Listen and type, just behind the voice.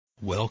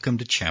Welcome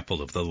to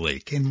Chapel of the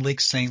Lake in Lake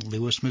St.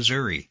 Louis,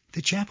 Missouri.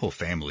 The Chapel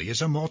family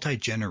is a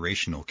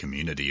multi-generational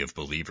community of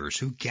believers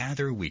who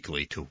gather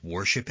weekly to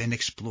worship and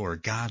explore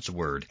God's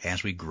Word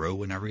as we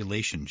grow in our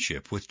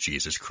relationship with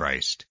Jesus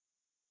Christ.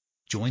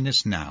 Join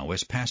us now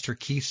as Pastor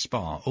Keith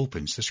Spa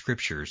opens the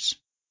Scriptures.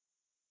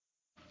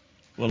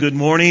 Well, good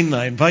morning.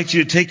 I invite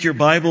you to take your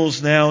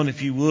Bibles now, and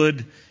if you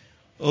would,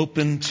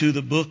 open to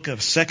the book of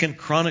 2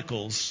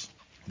 Chronicles,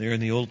 there in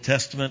the Old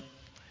Testament.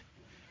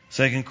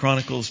 2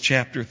 Chronicles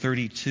chapter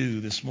 32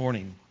 this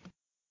morning.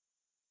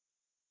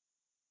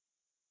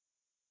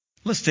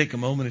 Let's take a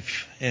moment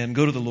and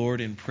go to the Lord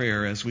in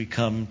prayer as we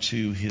come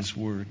to His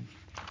Word.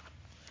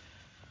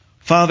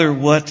 Father,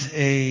 what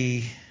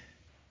a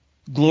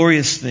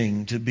glorious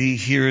thing to be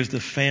here as the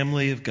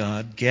family of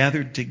God,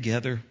 gathered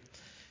together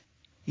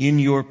in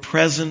your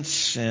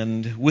presence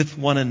and with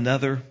one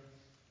another,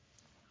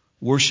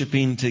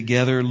 worshiping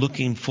together,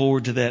 looking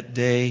forward to that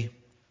day.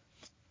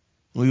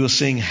 We will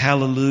sing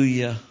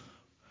hallelujah,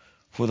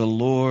 for the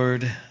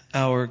Lord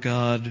our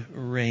God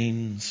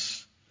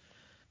reigns.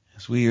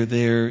 As we are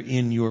there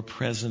in your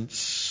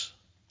presence,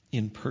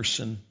 in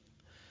person,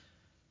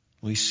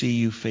 we see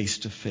you face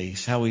to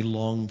face. How we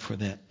long for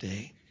that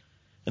day.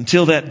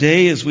 Until that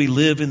day, as we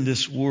live in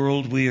this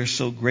world, we are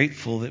so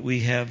grateful that we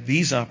have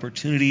these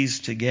opportunities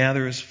to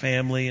gather as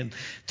family and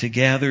to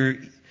gather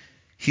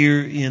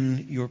here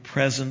in your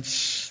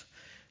presence,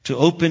 to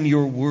open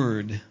your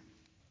word.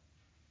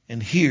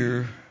 And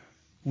here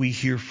we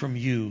hear from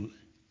you,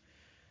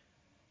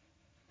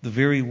 the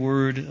very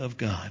word of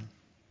God.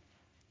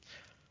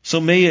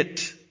 So may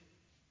it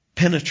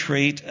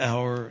penetrate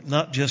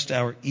not just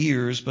our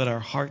ears, but our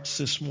hearts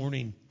this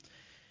morning.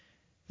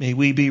 May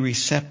we be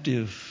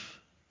receptive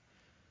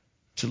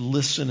to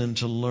listen and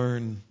to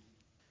learn.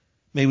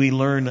 May we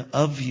learn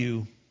of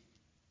you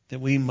that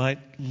we might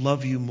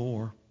love you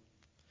more.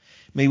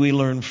 May we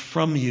learn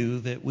from you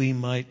that we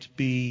might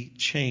be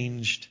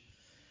changed,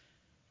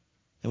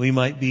 that we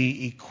might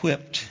be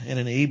equipped and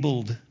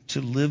enabled to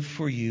live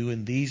for you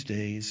in these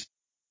days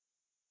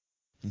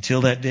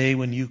until that day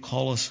when you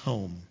call us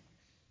home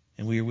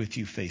and we are with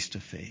you face to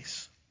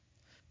face.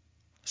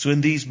 So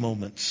in these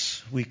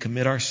moments, we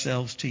commit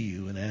ourselves to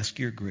you and ask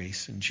your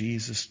grace in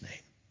Jesus'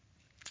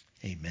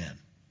 name. Amen.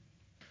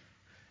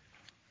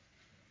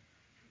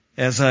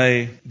 As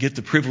I get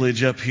the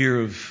privilege up here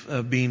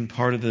of being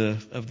part of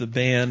the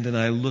band, and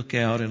I look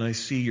out and I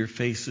see your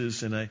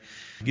faces, and I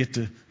get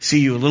to see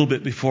you a little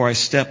bit before I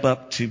step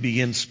up to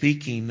begin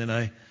speaking,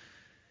 and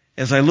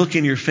as I look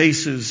in your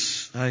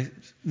faces, I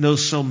know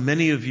so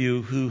many of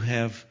you who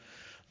have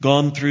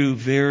gone through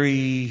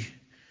very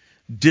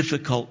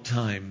difficult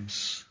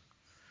times.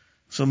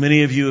 So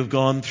many of you have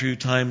gone through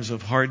times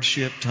of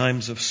hardship,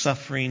 times of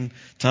suffering,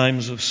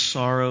 times of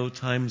sorrow,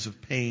 times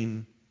of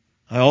pain.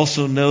 I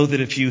also know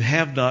that if you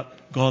have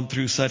not gone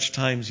through such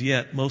times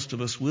yet, most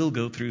of us will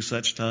go through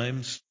such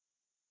times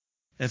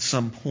at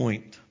some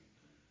point.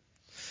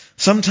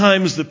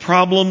 Sometimes the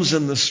problems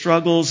and the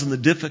struggles and the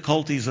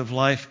difficulties of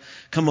life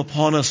come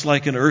upon us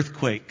like an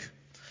earthquake.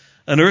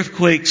 An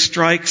earthquake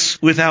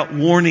strikes without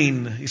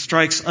warning. It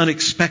strikes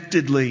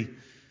unexpectedly. It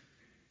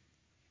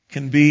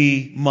can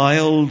be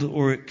mild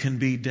or it can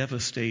be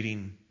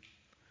devastating.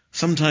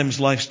 Sometimes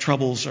life's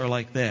troubles are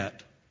like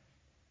that.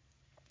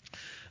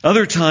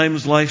 Other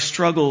times life's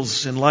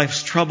struggles and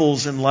life's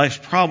troubles and life's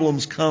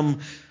problems come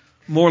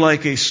more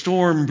like a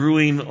storm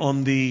brewing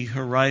on the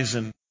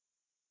horizon.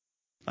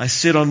 I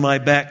sit on my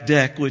back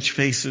deck, which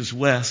faces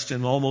west,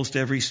 and almost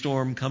every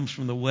storm comes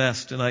from the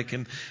west. And I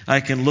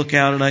can look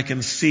out and I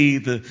can see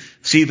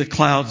the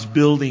clouds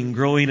building,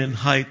 growing in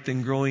height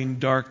and growing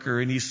darker.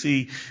 And you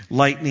see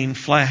lightning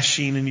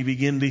flashing, and you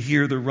begin to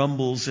hear the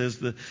rumbles as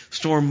the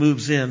storm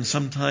moves in.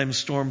 Sometimes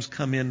storms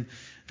come in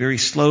very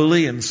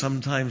slowly, and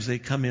sometimes they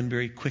come in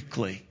very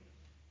quickly.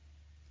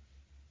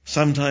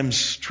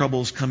 Sometimes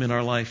troubles come in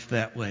our life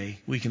that way.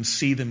 We can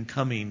see them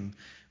coming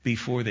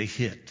before they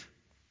hit.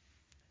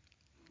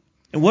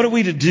 And what are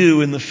we to do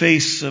in the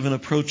face of an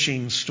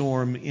approaching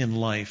storm in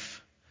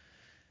life?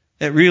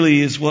 That really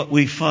is what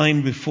we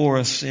find before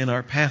us in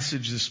our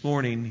passage this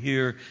morning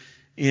here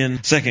in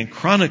 2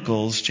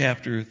 Chronicles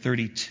chapter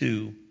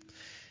 32.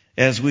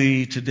 As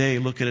we today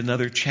look at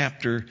another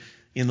chapter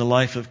in the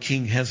life of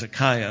King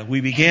Hezekiah.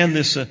 We began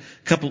this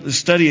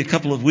study a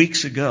couple of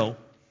weeks ago.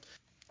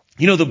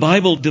 You know, the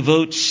Bible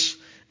devotes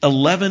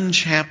 11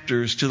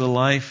 chapters to the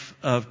life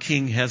of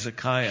King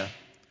Hezekiah.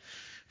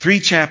 3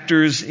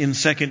 chapters in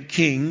 2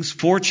 Kings,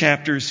 4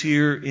 chapters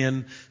here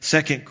in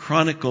 2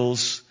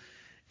 Chronicles,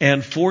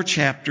 and 4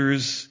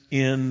 chapters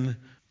in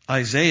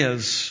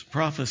Isaiah's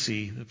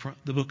prophecy,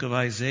 the book of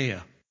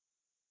Isaiah.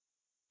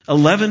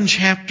 11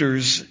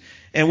 chapters,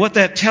 and what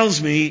that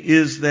tells me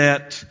is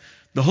that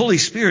the Holy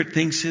Spirit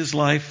thinks His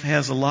life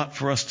has a lot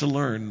for us to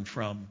learn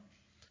from.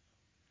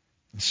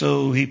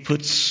 So He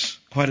puts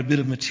quite a bit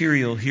of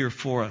material here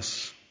for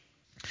us.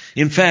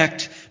 In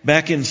fact,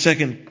 back in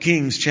 2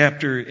 Kings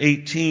chapter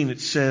 18, it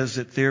says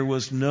that there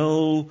was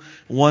no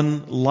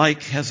one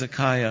like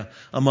Hezekiah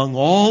among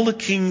all the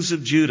kings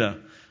of Judah.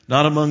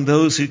 not among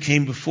those who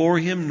came before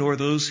him, nor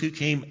those who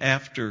came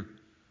after.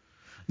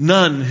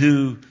 None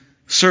who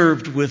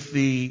served with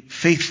the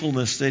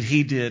faithfulness that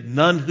he did.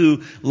 None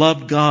who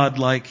loved God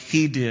like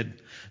he did.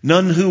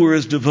 None who were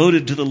as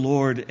devoted to the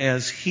Lord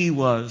as he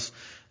was.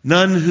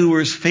 None who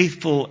were as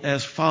faithful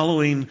as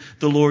following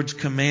the Lord's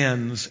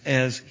commands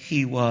as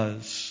he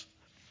was.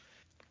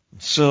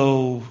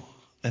 So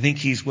I think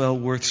he's well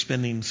worth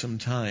spending some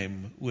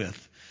time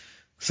with.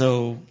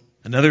 So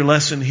another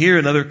lesson here,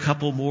 another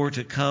couple more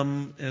to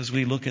come as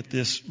we look at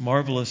this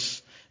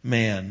marvelous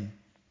man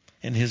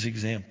and his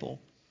example.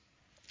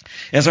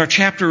 As our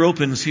chapter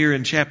opens here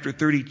in chapter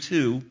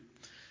 32,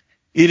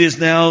 it is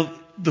now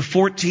the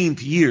 14th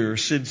year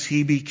since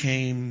he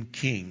became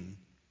king.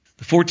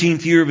 The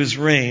 14th year of his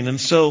reign. And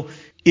so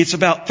it's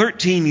about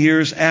 13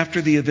 years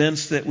after the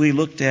events that we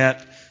looked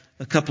at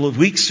a couple of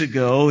weeks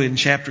ago in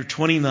chapter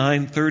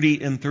 29,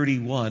 30, and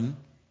 31,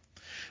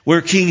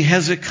 where King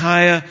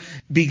Hezekiah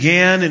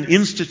began and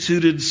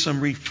instituted some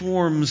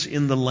reforms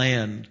in the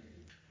land.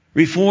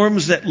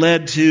 Reforms that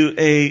led to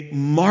a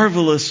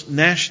marvelous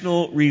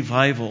national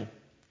revival.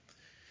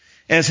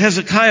 As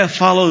Hezekiah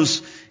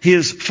follows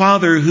his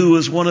father, who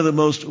was one of the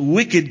most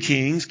wicked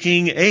kings,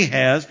 King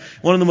Ahaz,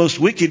 one of the most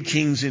wicked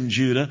kings in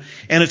Judah,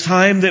 and a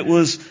time that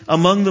was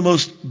among the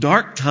most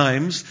dark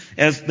times,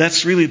 as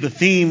that's really the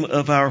theme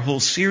of our whole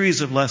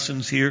series of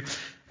lessons here,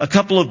 a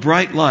couple of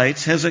bright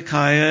lights,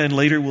 Hezekiah, and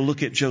later we'll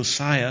look at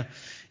Josiah,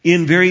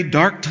 in very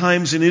dark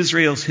times in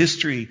Israel's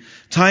history,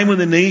 time when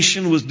the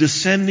nation was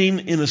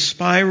descending in a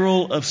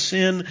spiral of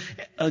sin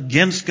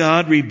against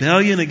God,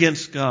 rebellion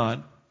against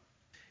God.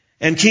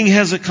 And King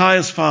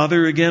Hezekiah's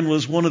father, again,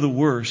 was one of the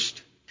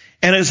worst.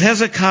 And as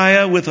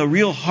Hezekiah, with a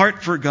real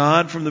heart for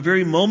God, from the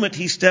very moment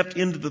he stepped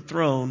into the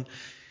throne,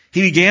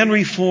 he began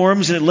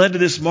reforms, and it led to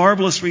this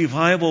marvelous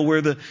revival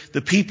where the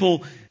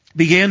people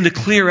began to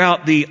clear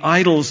out the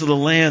idols of the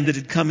land that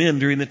had come in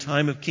during the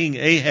time of King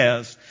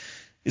Ahaz.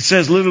 It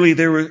says literally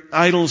there were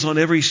idols on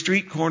every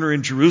street corner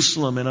in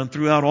Jerusalem and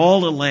throughout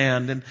all the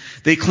land, and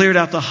they cleared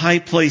out the high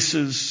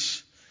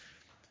places.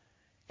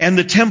 And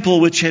the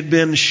temple, which had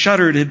been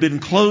shuttered, had been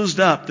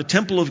closed up. The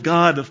temple of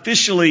God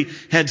officially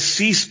had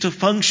ceased to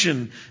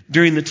function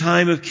during the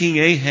time of King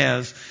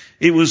Ahaz.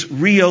 It was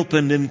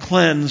reopened and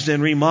cleansed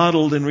and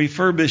remodeled and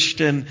refurbished,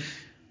 and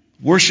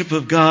worship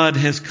of God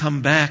has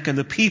come back, and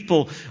the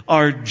people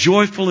are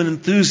joyful and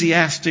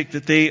enthusiastic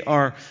that they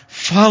are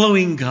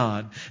following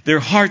God.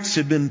 Their hearts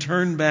have been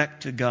turned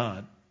back to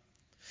God.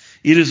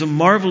 It is a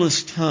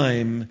marvelous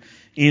time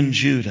in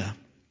Judah.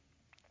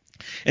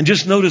 And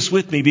just notice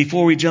with me,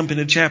 before we jump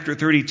into chapter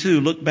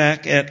 32, look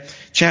back at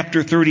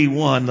chapter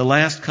 31, the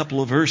last couple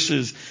of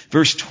verses,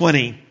 verse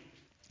 20.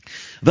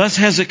 Thus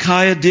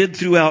Hezekiah did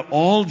throughout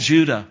all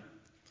Judah.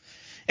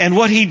 And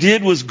what he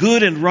did was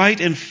good and right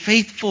and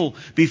faithful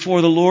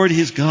before the Lord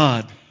his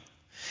God.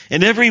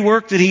 And every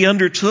work that he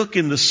undertook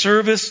in the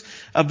service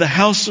of the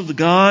house of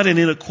God and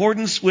in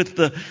accordance with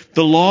the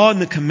law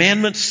and the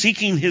commandments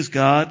seeking his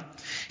God,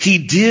 he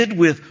did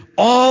with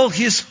all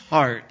his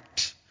heart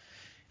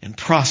and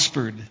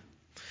prospered.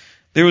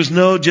 There was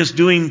no just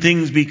doing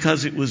things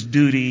because it was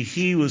duty.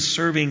 He was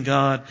serving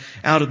God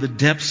out of the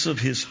depths of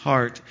his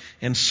heart,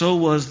 and so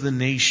was the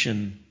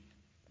nation.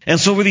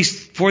 And so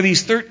for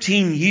these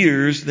 13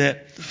 years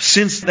that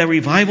since the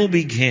revival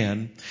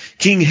began,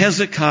 King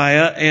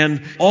Hezekiah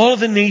and all of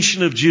the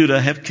nation of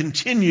Judah have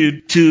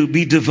continued to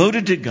be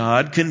devoted to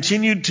God,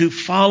 continued to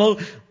follow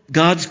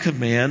God's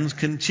commands,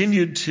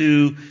 continued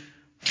to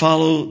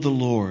follow the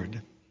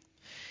Lord.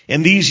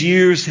 And these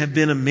years have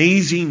been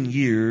amazing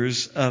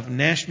years of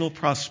national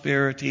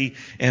prosperity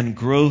and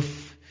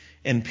growth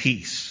and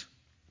peace.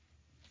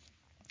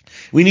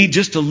 We need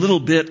just a little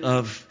bit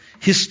of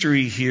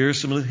history here,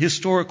 some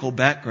historical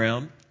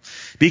background,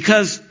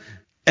 because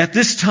at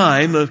this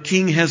time of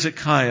King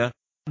Hezekiah,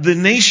 the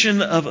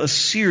nation of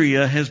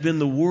Assyria has been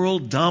the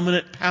world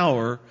dominant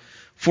power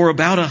for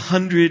about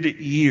 100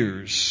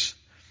 years.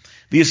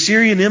 The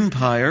Assyrian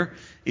Empire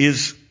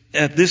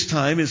at this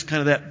time is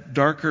kind of that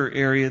darker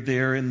area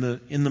there in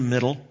the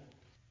middle.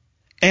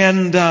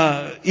 And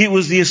it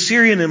was the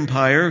Assyrian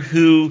Empire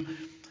who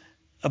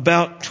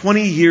about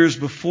 20 years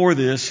before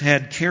this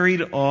had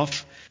carried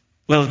off,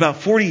 well, about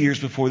 40 years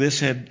before this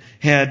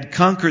had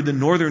conquered the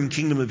northern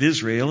kingdom of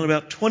Israel, and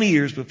about 20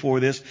 years before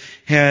this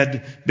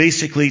had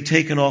basically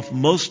taken off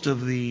most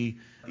of the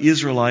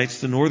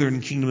Israelites, the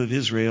northern kingdom of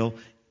Israel.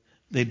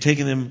 They'd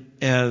taken them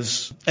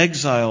as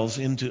exiles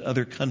into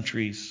other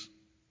countries.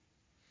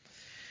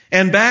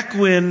 And back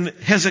when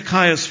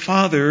Hezekiah's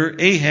father,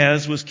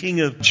 Ahaz, was king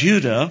of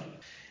Judah,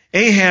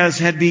 Ahaz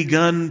had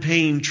begun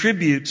paying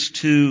tributes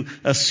to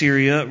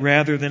Assyria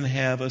rather than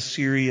have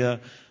Assyria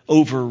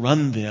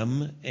overrun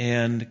them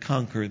and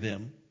conquer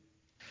them.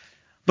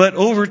 But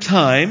over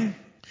time,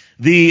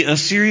 the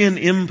Assyrian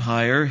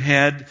Empire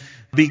had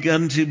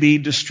begun to be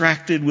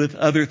distracted with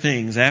other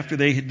things after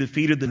they had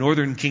defeated the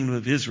northern kingdom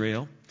of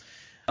Israel.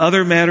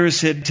 Other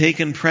matters had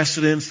taken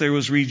precedence. There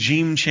was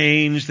regime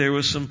change. There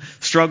was some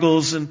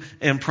struggles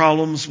and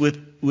problems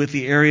with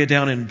the area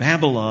down in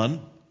Babylon.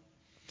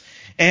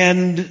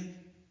 And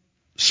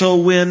so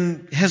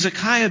when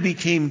Hezekiah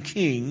became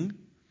king,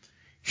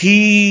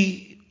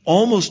 he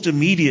almost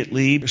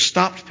immediately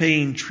stopped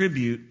paying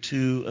tribute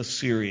to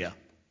Assyria,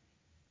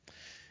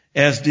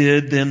 as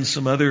did then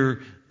some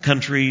other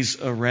countries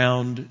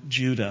around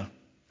Judah,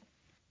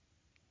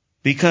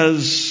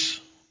 because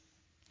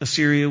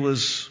Assyria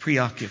was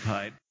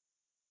preoccupied.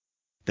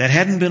 That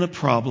hadn't been a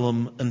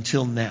problem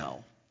until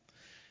now.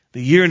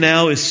 The year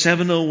now is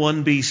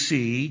 701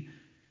 BC,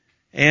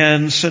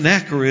 and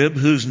Sennacherib,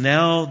 who's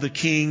now the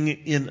king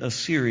in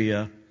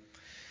Assyria,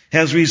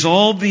 has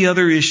resolved the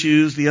other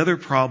issues, the other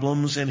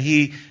problems, and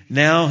he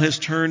now has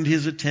turned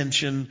his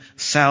attention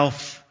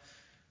south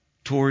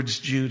towards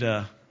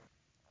Judah.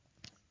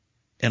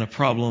 And a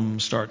problem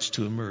starts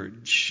to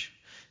emerge.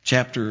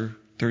 Chapter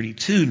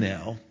 32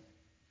 now,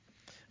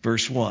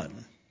 verse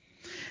 1.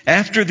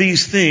 After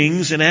these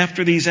things and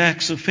after these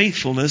acts of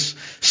faithfulness,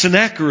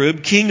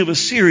 Sennacherib, king of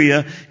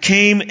Assyria,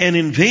 came and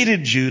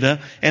invaded Judah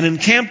and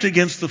encamped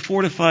against the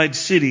fortified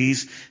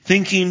cities,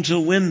 thinking to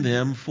win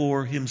them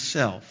for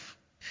himself.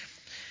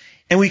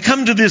 And we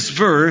come to this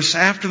verse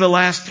after the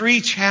last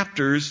 3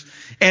 chapters,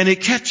 and it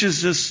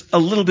catches us a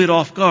little bit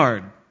off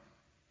guard,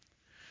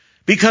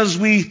 because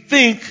we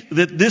think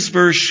that this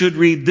verse should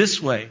read this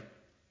way.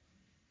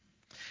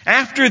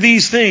 After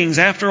these things,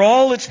 after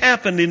all that's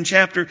happened in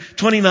chapter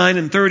 29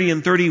 and 30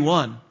 and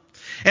 31,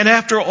 and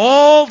after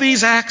all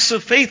these acts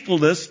of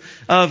faithfulness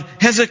of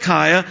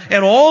Hezekiah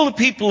and all the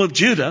people of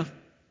Judah,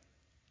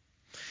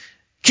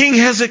 King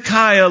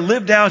Hezekiah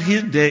lived out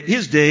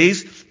his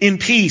days in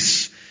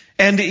peace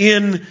and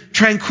in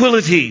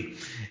tranquility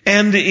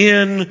and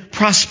in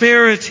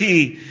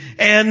prosperity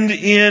and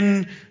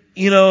in,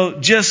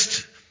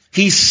 just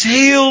he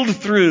sailed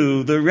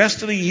through the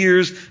rest of the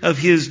years of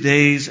his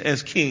days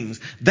as kings.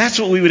 That's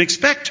what we would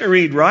expect to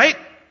read, right?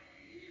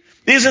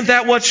 Isn't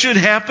that what should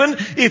happen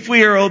if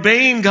we are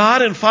obeying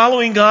God and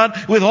following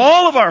God with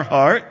all of our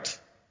heart?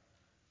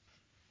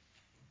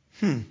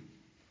 The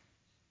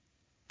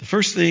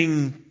first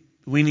thing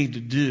we need to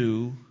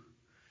do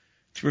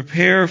to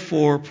prepare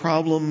for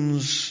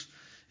problems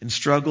and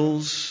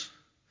struggles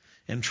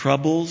and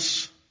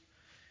troubles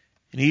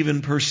and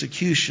even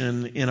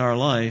persecution in our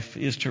life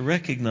is to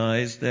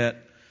recognize that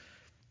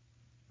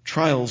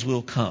trials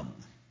will come,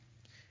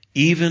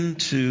 even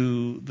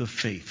to the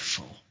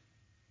faithful.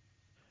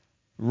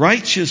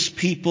 Righteous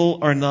people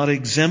are not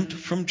exempt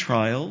from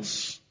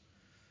trials.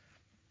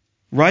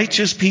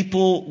 Righteous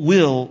people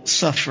will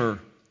suffer.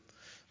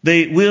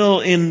 They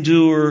will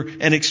endure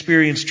and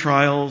experience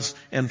trials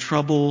and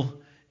trouble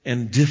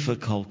and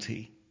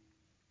difficulty.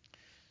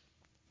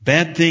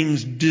 Bad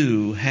things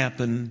do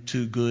happen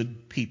to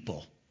good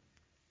people.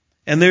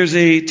 And there's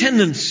a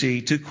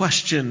tendency to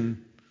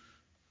question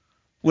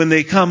when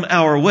they come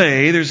our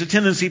way. There's a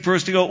tendency for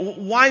us to go,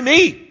 why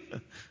me?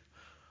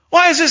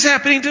 Why is this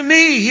happening to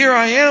me? Here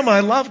I am.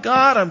 I love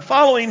God. I'm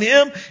following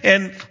Him.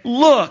 And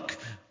look,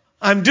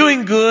 I'm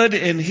doing good.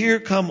 And here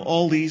come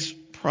all these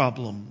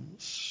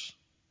problems.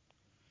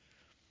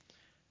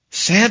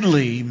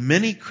 Sadly,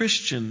 many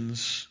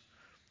Christians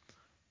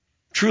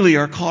truly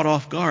are caught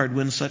off guard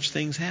when such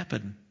things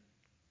happen.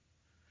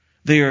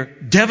 They are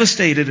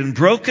devastated and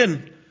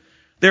broken.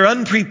 They're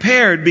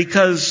unprepared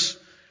because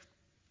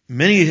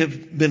many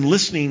have been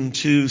listening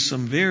to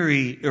some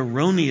very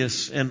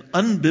erroneous and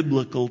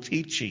unbiblical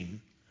teaching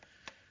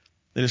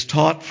that is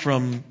taught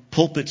from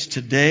pulpits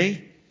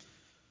today,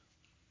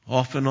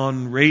 often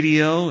on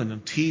radio and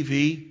on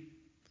TV,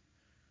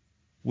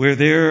 where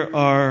there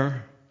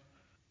are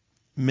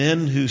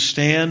men who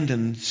stand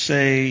and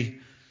say,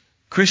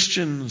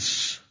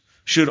 Christians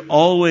should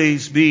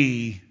always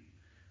be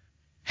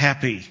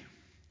happy,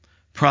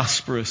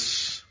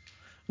 prosperous,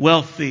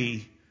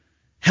 wealthy,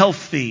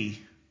 healthy,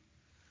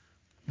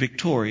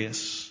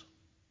 victorious.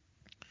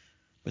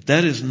 But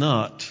that is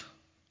not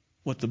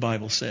what the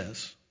Bible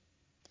says.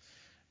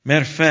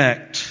 Matter of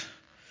fact,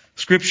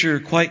 Scripture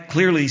quite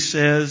clearly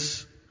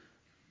says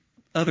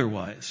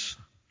otherwise.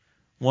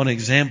 One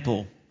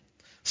example,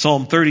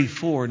 Psalm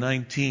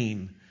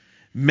 34:19.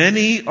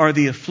 Many are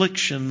the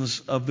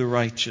afflictions of the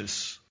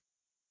righteous,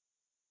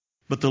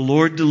 but the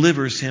Lord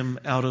delivers him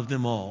out of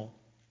them all.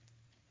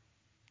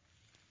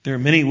 There are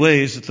many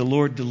ways that the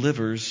Lord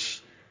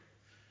delivers,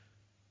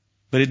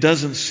 but it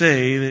doesn't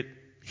say that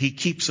He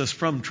keeps us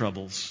from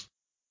troubles.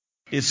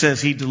 It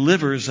says He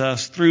delivers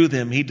us through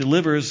them. He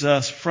delivers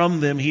us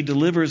from them. He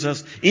delivers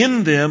us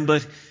in them,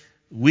 but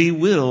we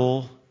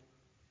will,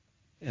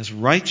 as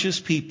righteous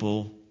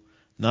people,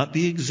 not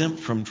be exempt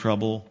from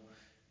trouble.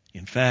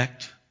 In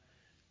fact,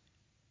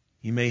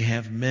 you may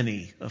have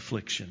many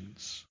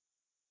afflictions.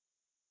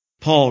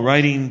 Paul,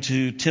 writing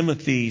to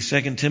Timothy,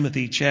 2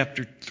 Timothy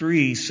chapter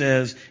 3,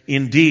 says,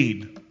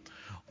 Indeed,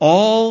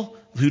 all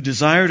who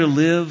desire to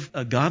live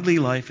a godly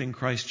life in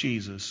Christ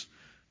Jesus,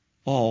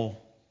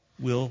 all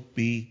will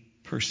be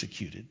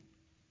persecuted.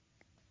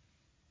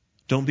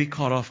 Don't be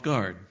caught off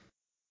guard.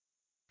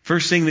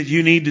 First thing that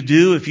you need to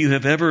do, if you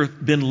have ever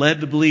been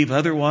led to believe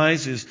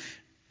otherwise, is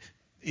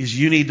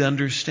you need to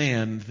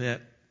understand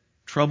that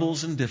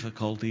troubles and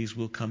difficulties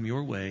will come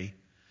your way,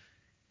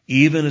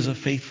 even as a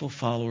faithful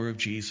follower of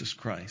Jesus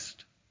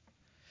Christ.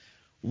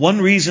 One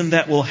reason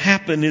that will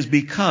happen is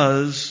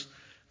because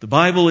the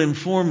Bible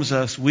informs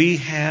us we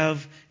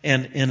have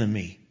an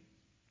enemy.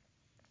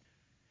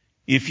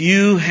 If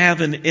you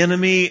have an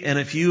enemy and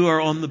if you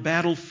are on the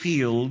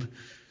battlefield,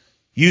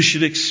 you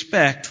should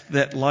expect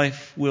that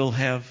life will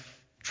have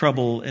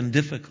trouble and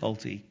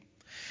difficulty.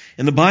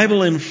 And the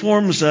Bible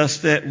informs us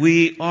that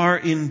we are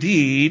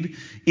indeed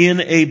in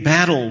a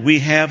battle. We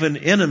have an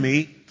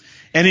enemy,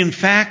 and in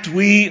fact,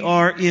 we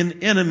are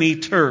in enemy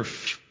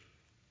turf.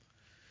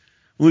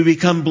 When we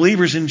become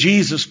believers in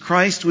Jesus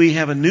Christ, we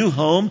have a new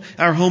home.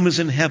 Our home is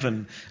in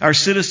heaven. Our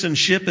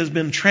citizenship has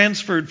been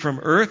transferred from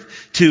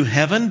earth to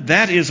heaven.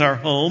 That is our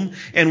home.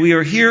 And we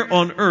are here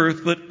on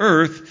earth, but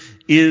earth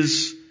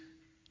is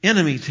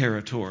enemy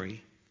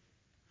territory.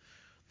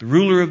 The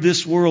ruler of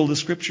this world, the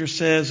Scripture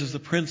says, is the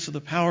prince of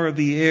the power of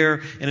the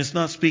air. And it's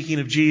not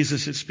speaking of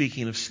Jesus, it's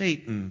speaking of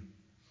Satan.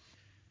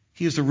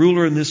 He is the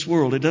ruler in this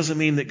world. It doesn't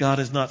mean that God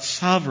is not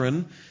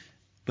sovereign,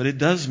 but it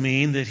does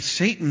mean that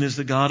Satan is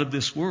the god of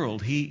this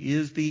world. He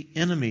is the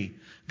enemy.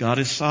 God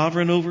is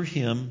sovereign over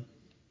him,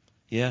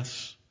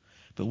 yes,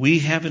 but we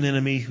have an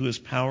enemy who is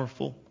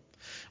powerful.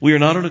 We are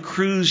not on a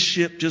cruise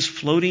ship just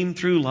floating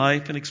through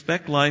life and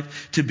expect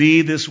life to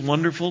be this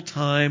wonderful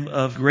time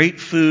of great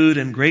food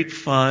and great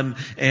fun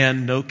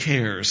and no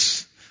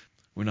cares.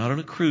 We're not on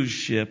a cruise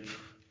ship.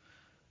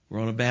 We're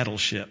on a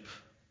battleship.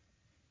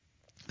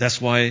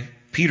 That's why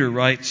Peter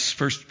writes,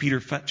 1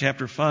 Peter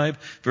chapter 5,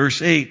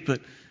 verse 8,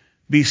 but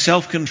be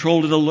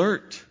self-controlled and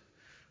alert.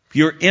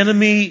 Your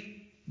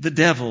enemy, the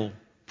devil,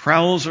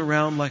 prowls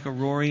around like a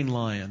roaring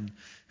lion,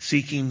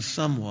 seeking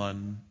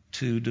someone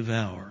to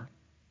devour.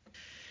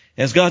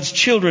 As God's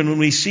children, when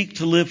we seek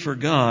to live for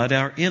God,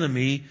 our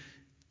enemy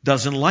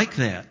doesn't like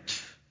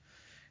that.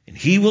 And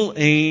he will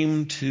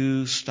aim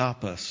to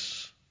stop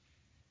us.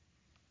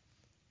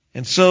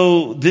 And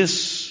so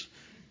this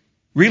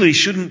really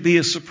shouldn't be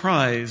a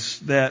surprise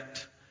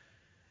that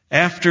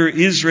after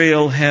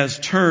Israel has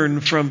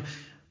turned from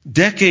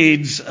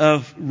decades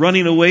of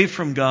running away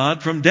from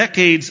God, from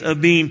decades of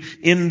being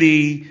in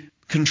the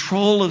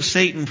control of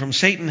Satan, from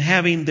Satan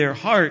having their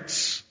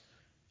hearts,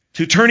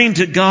 to turning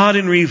to God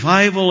in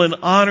revival and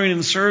honoring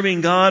and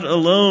serving God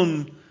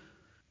alone,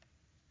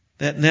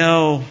 that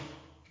now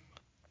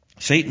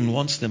Satan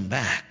wants them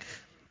back,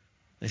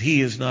 that he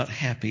is not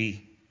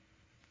happy,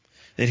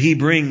 that he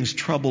brings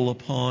trouble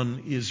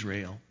upon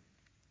Israel.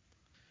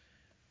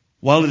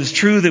 While it is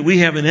true that we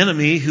have an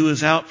enemy who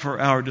is out for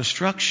our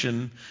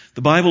destruction,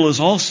 the Bible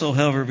is also,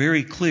 however,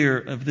 very clear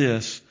of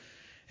this,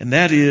 and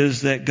that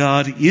is that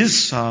God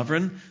is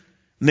sovereign,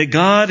 and that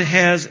God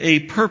has a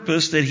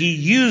purpose, that he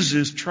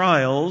uses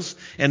trials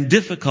and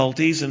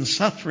difficulties and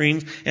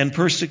sufferings and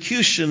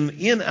persecution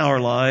in our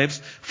lives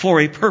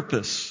for a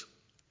purpose.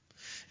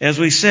 As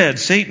we said,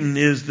 Satan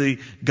is the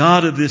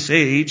god of this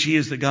age, he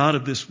is the god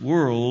of this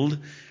world,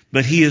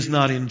 but he is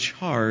not in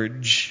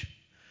charge.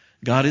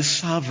 God is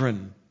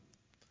sovereign.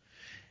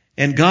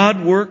 And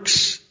God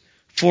works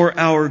for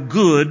our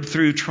good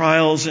through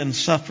trials and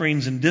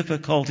sufferings and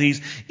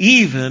difficulties,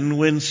 even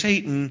when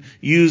Satan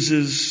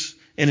uses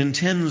and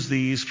intends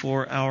these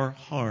for our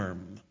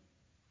harm.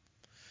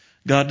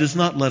 God does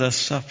not let us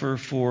suffer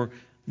for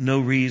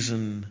no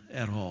reason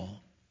at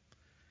all.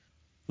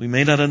 We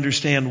may not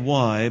understand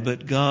why,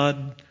 but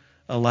God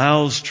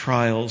allows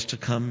trials to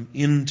come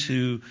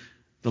into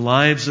the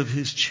lives of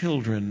his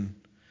children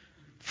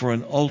for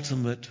an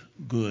ultimate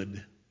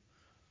good,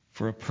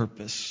 for a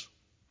purpose.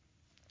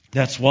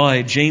 That's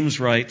why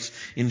James writes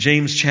in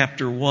James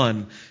chapter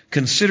 1,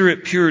 consider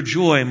it pure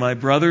joy, my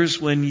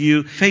brothers, when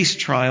you face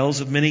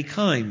trials of many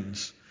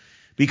kinds,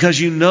 because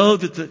you know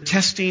that the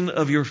testing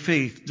of your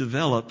faith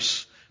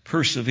develops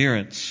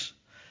perseverance.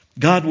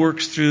 God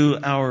works through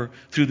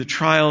the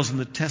trials and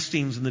the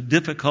testings and the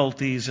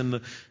difficulties and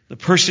the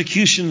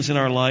persecutions in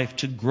our life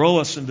to grow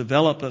us and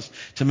develop us,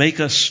 to make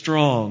us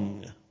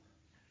strong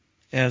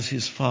as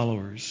his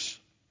followers.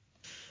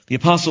 The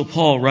Apostle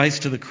Paul writes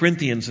to the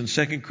Corinthians in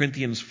 2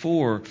 Corinthians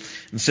 4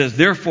 and says,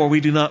 therefore we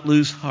do not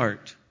lose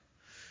heart.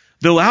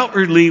 Though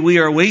outwardly we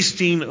are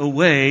wasting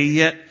away,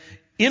 yet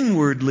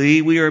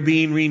inwardly we are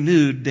being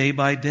renewed day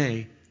by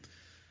day. It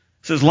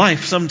says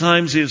life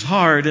sometimes is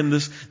hard and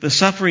the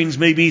sufferings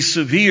may be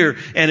severe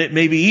and it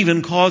may be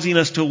even causing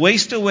us to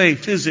waste away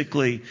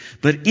physically.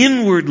 But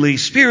inwardly,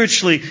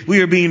 spiritually,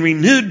 we are being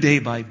renewed day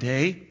by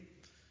day.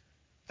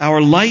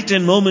 Our light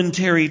and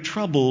momentary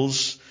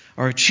troubles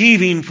are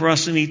achieving for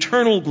us an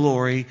eternal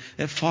glory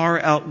that far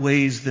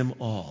outweighs them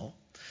all.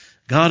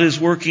 God is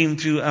working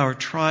through our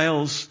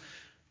trials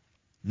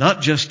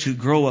not just to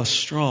grow us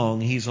strong,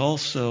 he's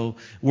also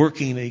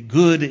working a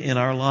good in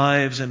our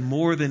lives, and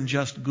more than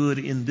just good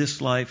in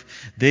this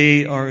life,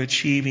 they are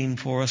achieving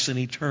for us an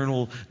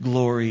eternal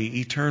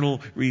glory,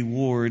 eternal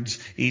rewards,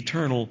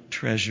 eternal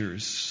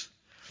treasures.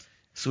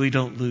 So we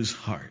don't lose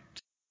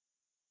heart.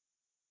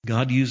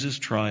 God uses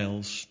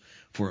trials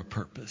for a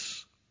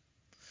purpose.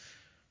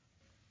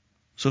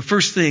 So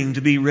first thing,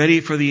 to be ready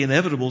for the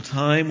inevitable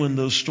time when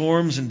those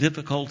storms and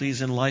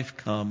difficulties in life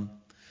come,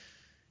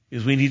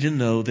 is we need to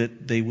know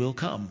that they will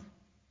come.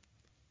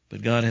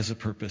 But God has a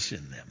purpose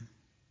in them.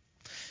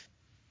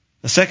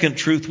 The second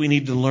truth we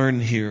need to learn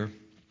here,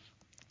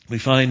 we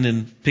find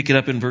and pick it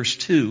up in verse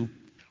 2.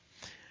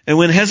 And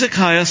when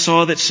Hezekiah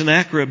saw that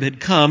Sennacherib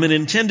had come and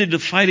intended to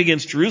fight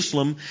against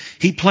Jerusalem,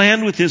 he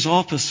planned with his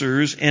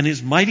officers and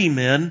his mighty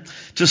men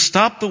to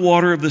stop the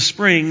water of the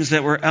springs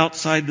that were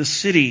outside the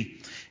city,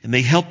 and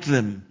they helped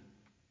them.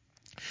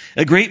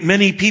 A great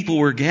many people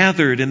were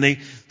gathered, and they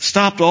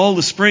stopped all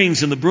the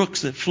springs and the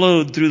brooks that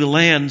flowed through the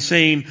land,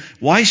 saying,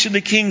 "Why should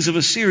the kings of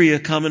Assyria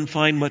come and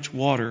find much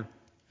water?"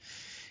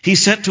 He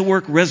set to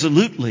work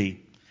resolutely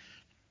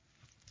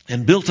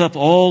and built up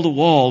all the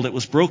wall that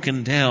was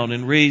broken down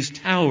and raised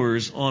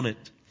towers on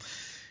it.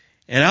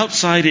 And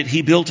outside it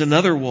he built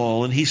another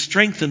wall, and he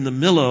strengthened the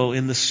Millo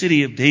in the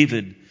city of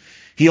David.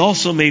 He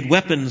also made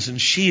weapons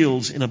and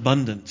shields in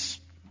abundance.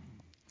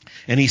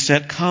 And he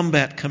set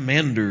combat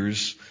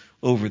commanders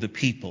over the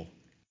people.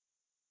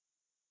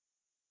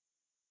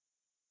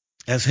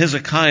 As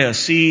Hezekiah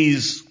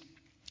sees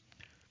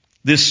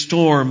this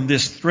storm,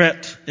 this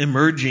threat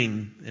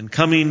emerging and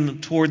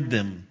coming toward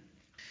them,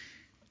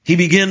 he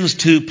begins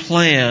to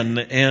plan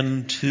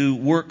and to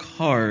work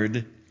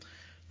hard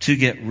to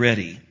get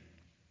ready.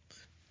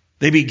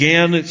 They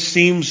began, it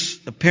seems,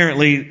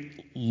 apparently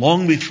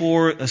long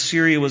before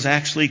Assyria was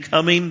actually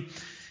coming,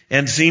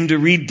 and seem to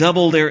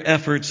redouble their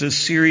efforts as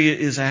Syria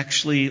is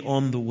actually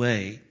on the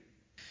way.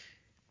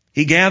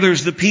 He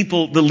gathers the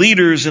people, the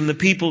leaders and the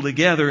people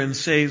together and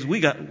says,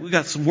 we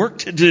got some work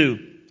to do.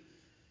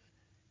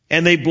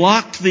 And they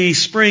blocked the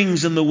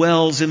springs and the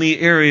wells in the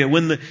area.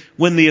 When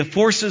the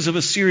forces of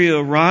Assyria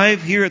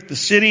arrive here at the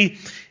city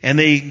and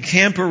they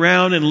camp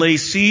around and lay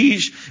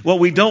siege, what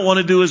we don't want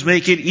to do is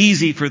make it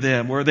easy for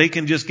them, where they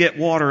can just get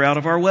water out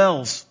of our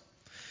wells.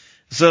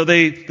 So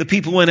the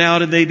people went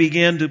out and they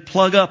began to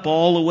plug up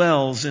all the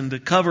wells and to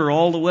cover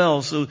all the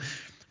wells. So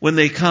when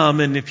they come,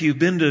 and if you've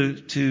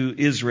been to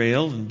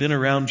Israel and been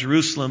around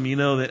Jerusalem, you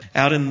know that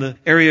out in the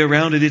area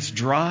around it, it's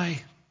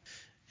dry.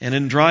 And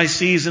in dry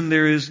season,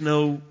 there is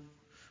no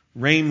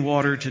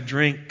rainwater to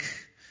drink.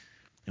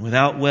 And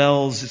without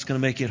wells, it's going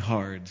to make it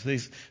hard. So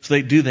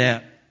they do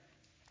that.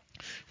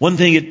 One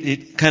thing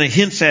it kind of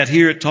hints at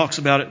here, it talks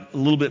about it a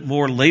little bit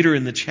more later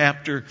in the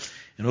chapter.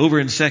 And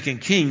over in 2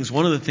 Kings,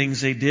 one of the things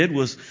they did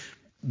was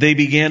they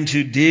began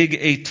to dig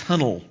a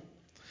tunnel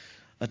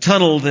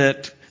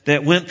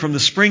that went from the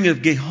spring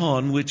of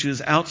Gihon, which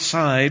is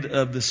outside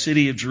of the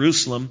city of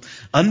Jerusalem,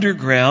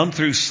 underground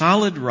through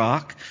solid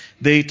rock.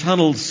 They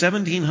tunneled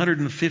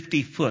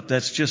 1,750 foot.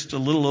 That's just a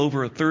little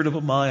over a third of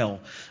a mile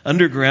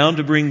underground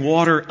to bring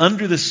water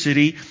under the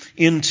city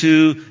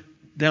into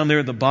down there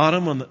at the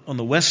bottom on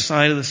the west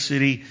side of the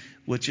city,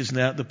 which is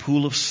now the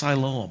Pool of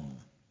Siloam.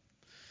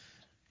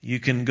 You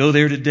can go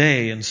there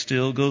today and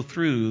still go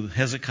through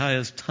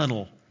Hezekiah's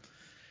tunnel.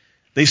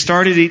 They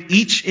started at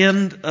each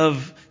end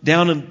of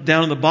down at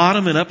the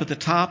bottom and up at the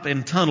top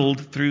and tunneled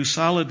through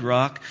solid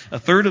rock a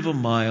third of a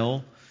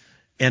mile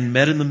and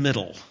met in the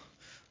middle.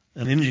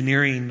 An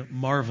engineering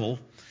marvel.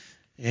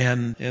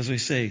 And as we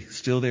say,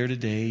 still there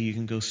today. You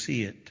can go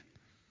see it.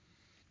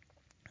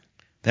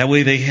 That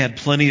way they had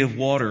plenty of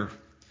water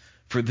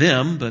for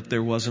them, but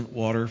there wasn't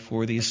water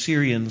for the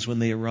Assyrians when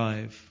they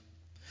arrived.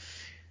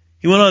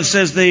 He went on and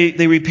says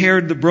they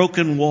repaired the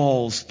broken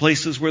walls,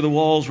 places where the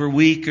walls were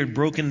weak or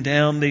broken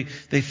down, they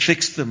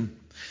fixed them.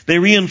 They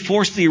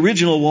reinforced the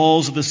original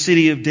walls of the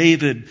city of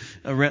David,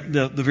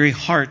 the very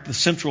heart, the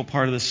central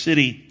part of the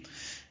city.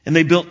 And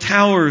they built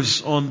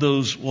towers on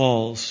those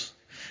walls.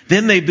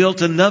 Then they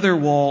built another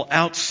wall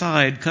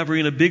outside,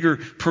 covering a bigger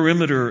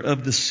perimeter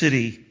of the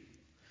city.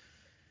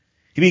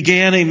 He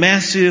began a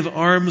massive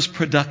arms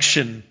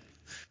production,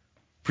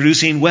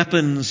 producing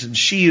weapons and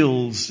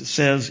shields, it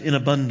says, in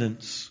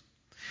abundance.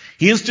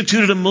 He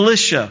instituted a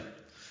militia,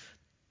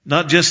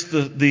 not just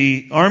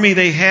the army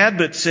they had,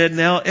 but said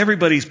now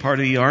everybody's part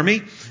of the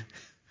army,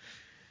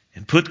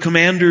 and put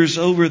commanders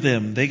over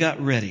them. They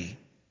got ready.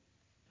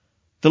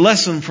 The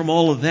lesson from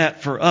all of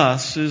that for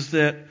us is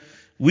that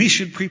we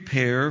should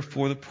prepare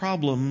for the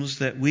problems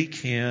that we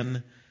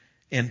can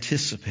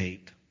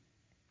anticipate.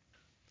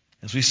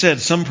 As we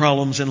said, some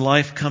problems in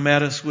life come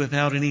at us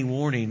without any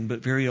warning,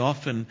 but very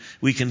often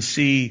we can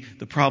see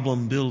the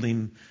problem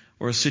building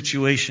or a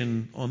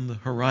situation on the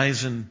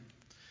horizon.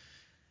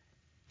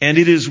 And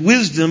it is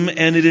wisdom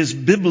and it is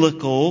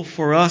biblical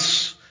for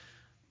us,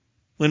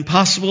 when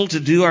possible, to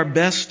do our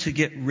best to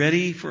get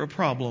ready for a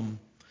problem.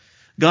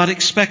 God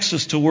expects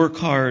us to work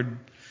hard,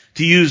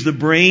 to use the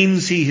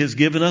brains He has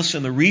given us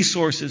and the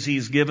resources He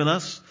has given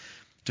us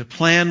to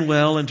plan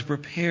well and to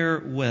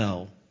prepare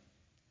well.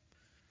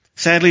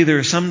 Sadly, there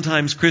are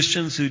sometimes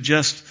Christians who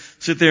just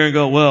sit there and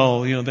go,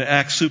 well, they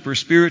act super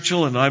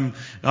spiritual and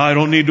I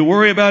don't need to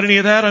worry about any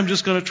of that. I'm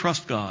just going to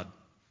trust God.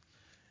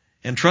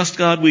 And trust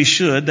God we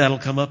should. That'll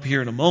come up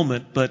here in a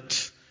moment.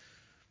 But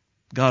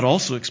God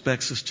also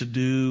expects us to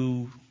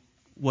do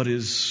what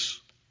is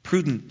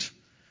prudent,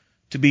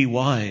 to be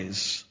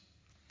wise.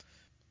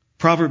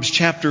 Proverbs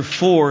chapter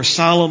 4,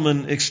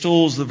 Solomon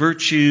extols the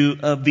virtue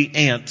of the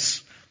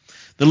ants.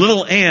 The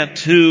little ant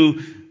who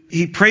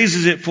he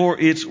praises it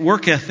for its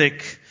work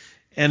ethic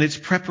and its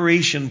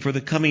preparation for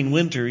the coming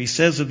winter. He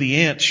says of the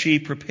ant, she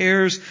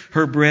prepares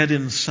her bread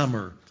in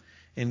summer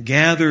and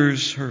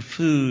gathers her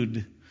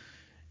food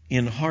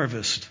in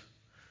harvest,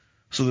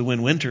 so that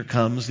when winter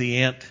comes, the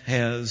ant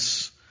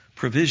has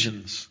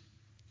provisions.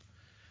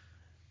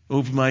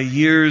 Over my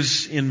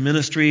years in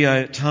ministry, I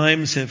at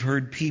times have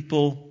heard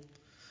people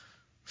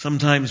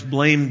sometimes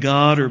blame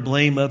God or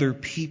blame other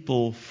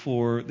people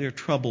for their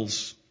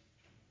troubles,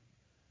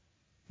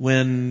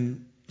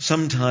 when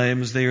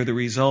sometimes they are the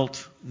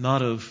result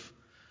not of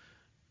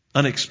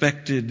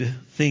unexpected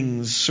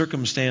things,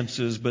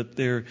 circumstances, but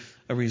they're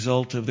a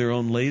result of their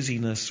own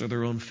laziness or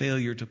their own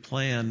failure to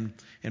plan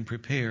and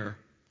prepare.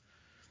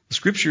 The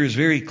Scripture is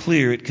very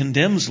clear. It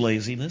condemns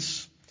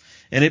laziness,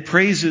 and it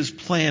praises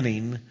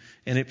planning,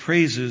 and it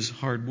praises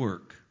hard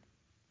work.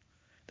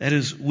 That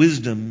is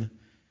wisdom,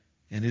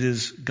 and it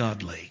is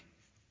godly.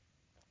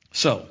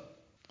 So,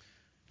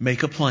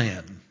 make a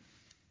plan.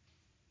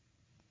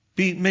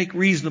 Make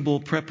reasonable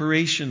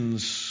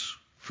preparations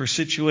for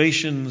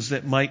situations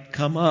that might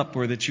come up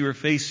or that you are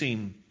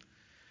facing.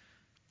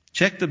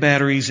 Check the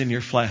batteries in your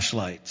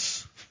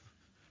flashlights.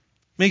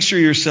 Make sure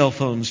your cell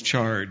phone's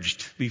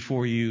charged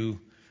before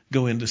you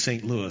go into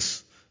St.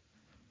 Louis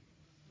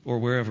or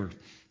wherever.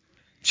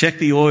 Check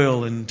the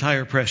oil and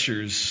tire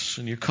pressures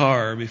in your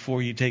car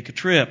before you take a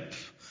trip.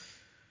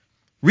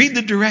 Read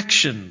the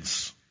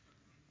directions.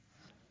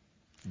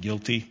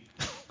 Guilty.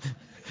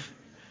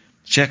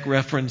 Check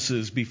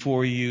references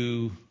before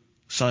you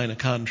sign a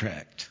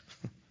contract.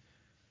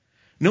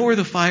 Know where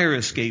the fire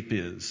escape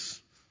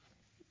is.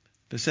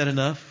 Is that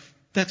enough?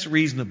 That's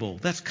reasonable.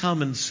 That's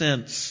common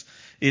sense.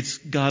 It's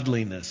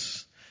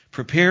godliness.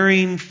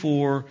 Preparing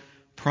for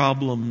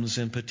problems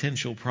and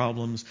potential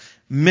problems.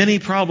 Many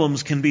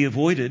problems can be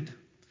avoided.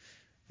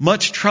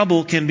 Much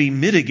trouble can be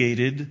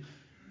mitigated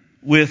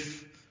with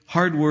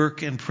hard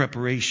work and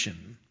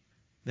preparation.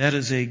 That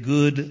is a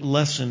good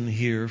lesson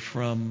here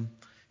from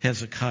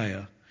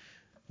Hezekiah.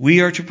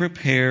 We are to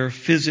prepare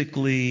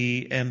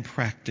physically and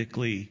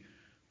practically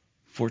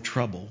for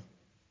trouble.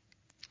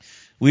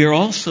 We are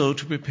also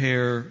to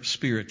prepare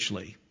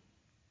spiritually.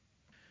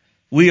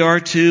 We are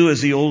to, as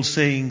the old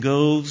saying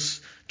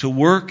goes, to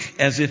work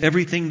as if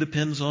everything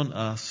depends on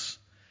us.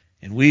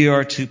 And we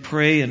are to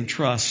pray and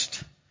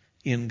trust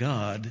in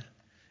God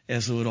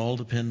as though it all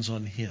depends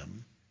on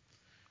Him.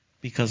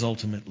 Because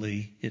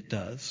ultimately it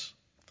does.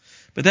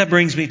 But that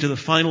brings me to the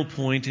final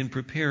point in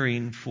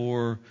preparing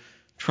for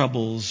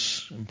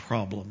troubles and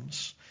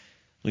problems.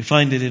 We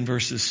find it in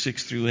verses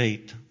 6 through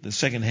 8, the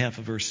second half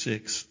of verse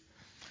 6.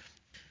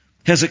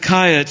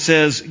 Hezekiah, it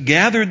says,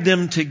 gathered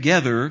them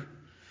together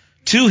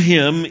to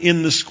him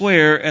in the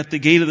square at the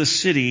gate of the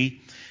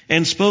city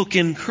and spoke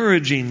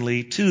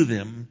encouragingly to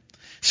them,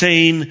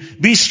 saying,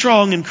 be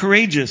strong and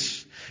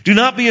courageous. Do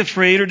not be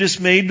afraid or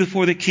dismayed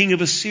before the king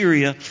of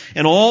Assyria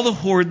and all the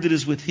horde that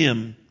is with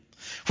him.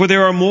 For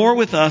there are more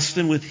with us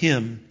than with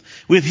him.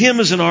 With him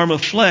is an arm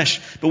of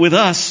flesh, but with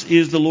us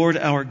is the Lord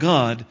our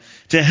God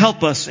to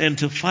help us and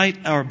to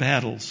fight our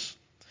battles.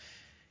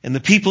 And the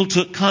people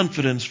took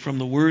confidence from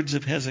the words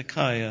of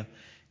Hezekiah,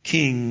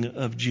 king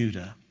of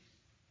Judah.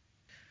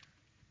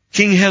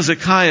 King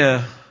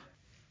Hezekiah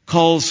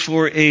calls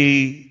for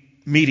a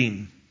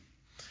meeting,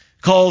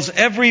 calls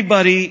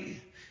everybody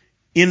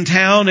in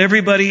town,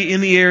 everybody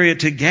in the area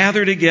to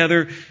gather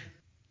together,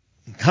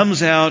 and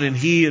comes out and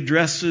he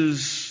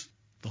addresses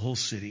the whole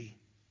city.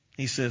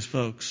 He says,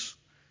 folks,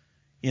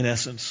 in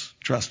essence,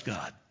 trust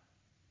God.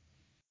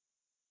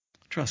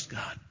 Trust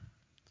God.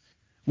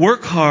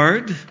 Work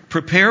hard,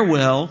 prepare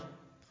well,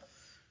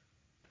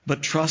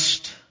 but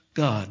trust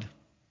God.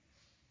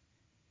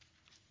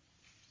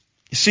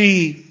 You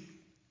see,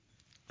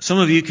 some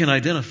of you can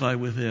identify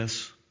with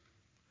this,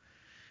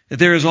 that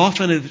there is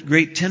often a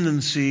great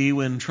tendency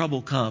when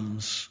trouble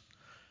comes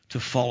to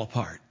fall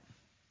apart.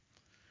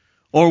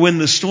 Or when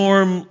the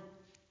storm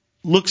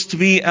looks to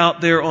be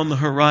out there on the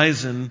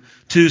horizon,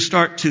 to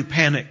start to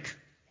panic,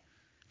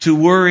 to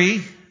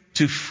worry,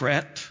 to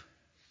fret,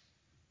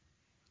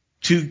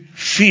 to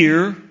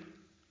fear,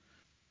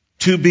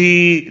 to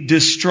be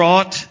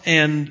distraught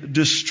and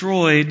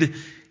destroyed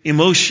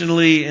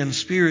emotionally and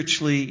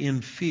spiritually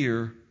in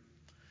fear.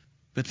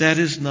 But that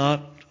is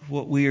not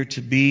what we are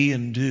to be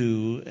and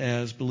do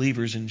as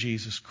believers in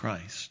Jesus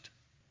Christ.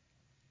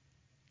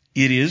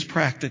 It is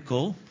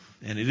practical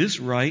and it is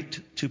right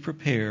to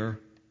prepare,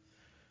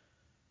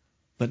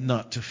 but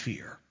not to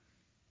fear,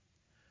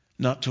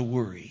 not to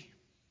worry,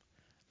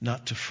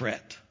 not to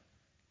fret.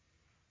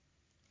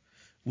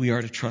 We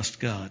are to trust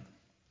God.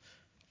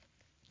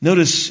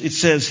 Notice it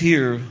says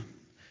here,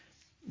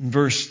 in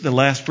the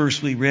last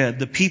verse we read,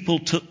 the people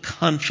took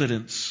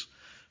confidence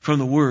from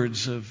the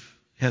words of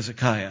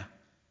Hezekiah.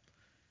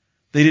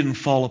 They didn't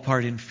fall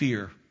apart in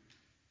fear.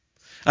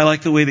 I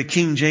like the way the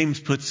King James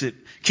puts it.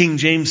 King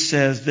James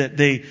says that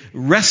they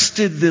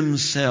rested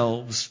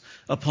themselves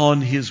upon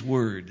His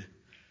word.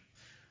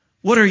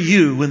 What are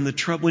you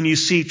when you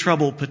see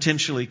trouble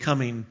potentially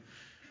coming?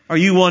 Are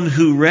you one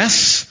who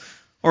rests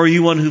or are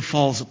you one who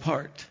falls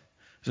apart?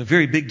 There's a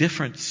very big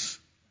difference.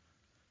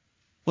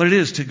 What it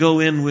is to go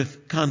in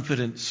with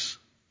confidence.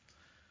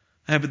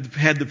 I have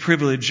had the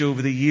privilege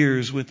over the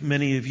years with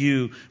many of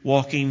you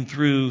walking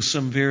through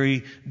some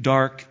very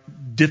dark,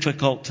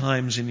 difficult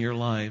times in your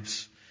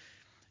lives.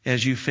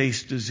 As you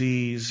face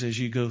disease, as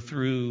you go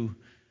through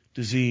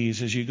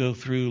disease, as you go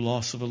through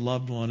loss of a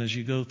loved one, as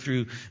you go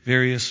through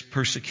various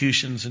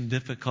persecutions and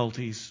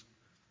difficulties.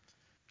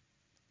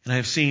 And I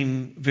have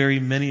seen very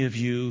many of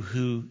you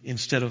who,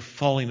 instead of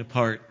falling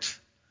apart,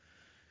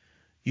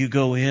 you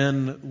go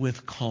in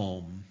with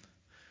calm.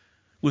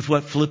 With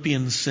what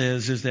Philippians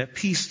says is that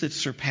peace that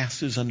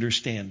surpasses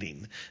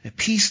understanding. A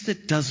peace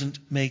that doesn't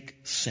make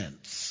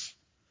sense.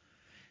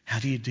 How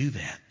do you do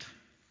that?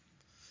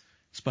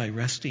 It's by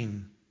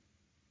resting,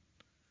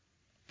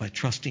 by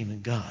trusting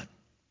in God.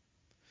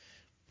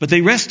 But they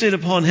rested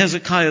upon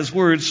Hezekiah's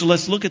words, so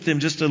let's look at them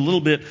just a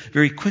little bit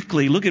very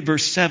quickly. Look at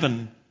verse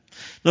 7.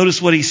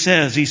 Notice what he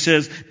says. He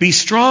says, "Be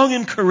strong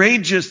and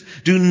courageous.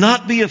 Do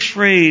not be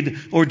afraid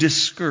or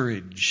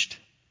discouraged."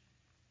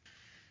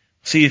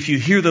 See, if you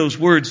hear those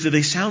words, do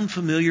they sound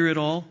familiar at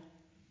all?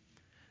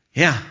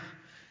 Yeah.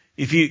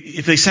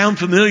 If they sound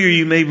familiar,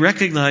 you may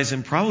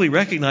probably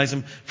recognize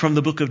them from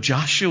the book of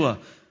Joshua.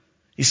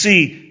 You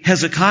see,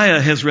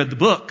 Hezekiah has read the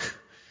book.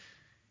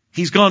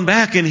 He's gone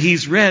back and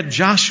he's read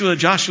Joshua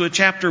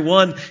chapter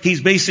 1.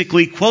 He's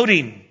basically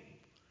quoting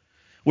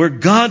where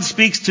God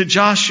speaks to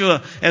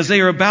Joshua as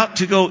they are about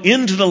to go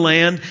into the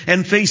land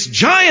and face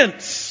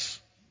giants.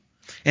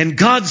 And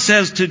God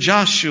says to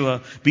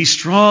Joshua, "Be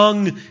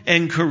strong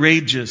and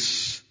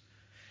courageous."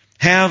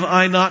 Have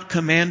I not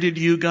commanded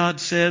you, God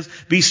says?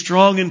 Be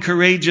strong and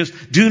courageous.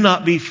 Do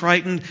not be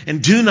frightened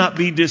and do not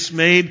be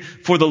dismayed,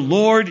 for the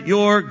Lord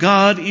your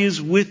God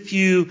is with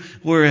you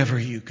wherever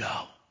you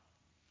go.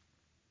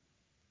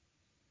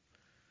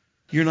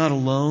 You're not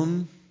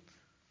alone.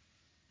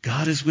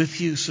 God is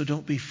with you, so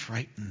don't be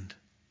frightened.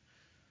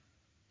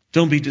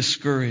 Don't be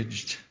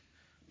discouraged.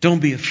 Don't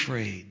be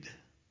afraid.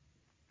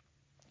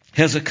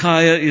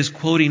 Hezekiah is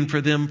quoting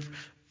for them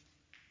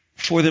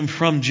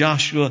from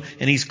Joshua,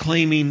 and he's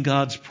claiming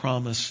God's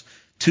promise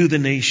to the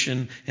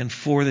nation and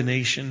for the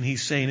nation.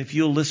 He's saying, if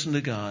you'll listen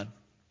to God,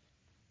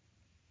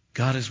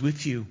 God is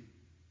with you.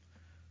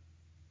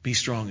 Be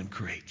strong and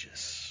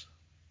courageous.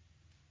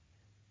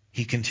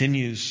 He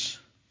continues.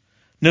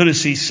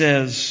 Notice he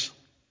says,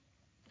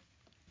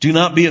 "Do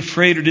not be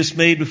afraid or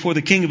dismayed before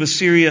the king of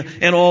Assyria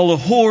and all the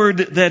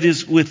horde that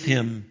is with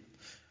him.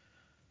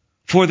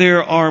 For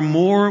there are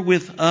more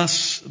with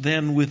us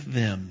than with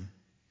them.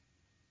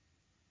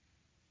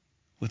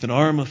 With an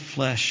arm of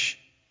flesh,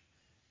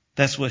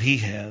 that's what he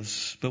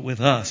has. But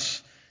with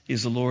us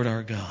is the Lord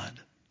our God."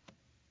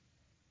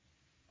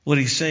 What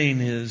he's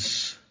saying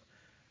is,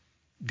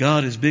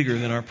 God is bigger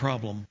than our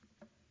problem.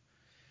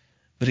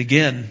 But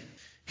again,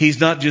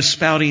 he's not just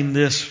spouting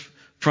this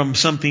from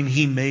something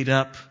he made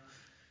up.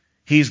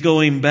 He's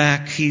going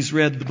back. He's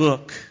read the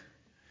book.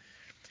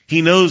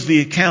 He knows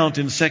the account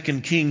in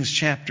 2 Kings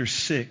chapter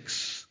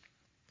 6,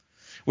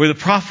 where the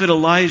prophet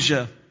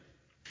Elijah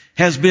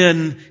has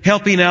been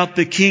helping out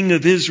the king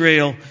of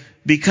Israel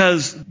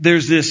because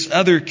there's this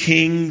other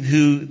king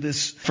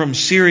from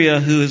Syria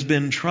who has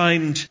been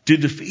trying to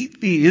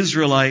defeat the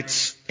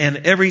Israelites. And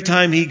every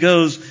time he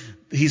goes,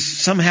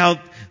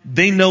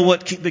 they know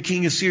what the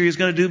king of Syria is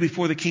going to do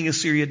before the king of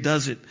Syria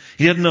does it.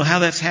 He doesn't know how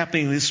that's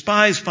happening. The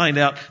spies find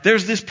out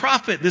there's this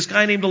prophet, this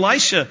guy named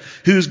Elisha,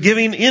 who's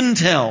giving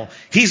intel.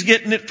 He's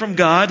getting it from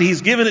God.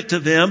 He's giving it to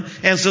them.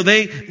 And so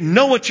they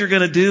know what you're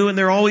going to do, and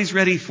they're always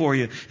ready for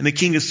you. And the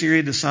king of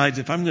Syria decides,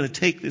 if I'm going to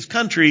take this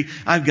country,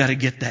 I've got to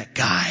get that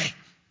guy.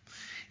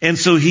 And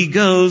so he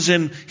goes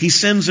and he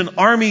sends an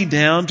army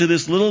down to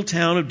this little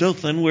town of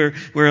Dothan where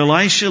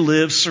Elisha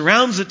lives,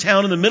 surrounds the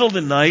town in the middle of the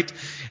night,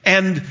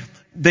 and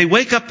they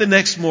wake up the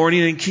next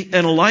morning,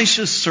 and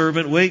Elisha's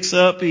servant wakes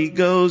up, he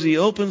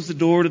opens the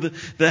door to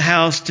the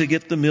house to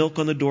get the milk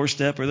on the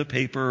doorstep or the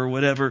paper or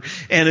whatever,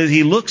 and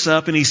he looks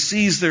up and he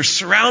sees they're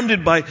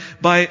surrounded by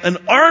an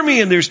army,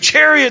 and there's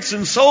chariots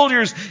and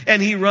soldiers,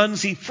 and he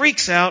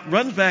freaks out,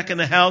 runs back in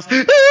the house.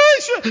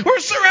 "Elisha, we're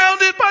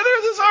surrounded by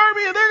this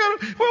army, and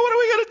what are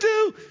we going to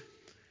do?"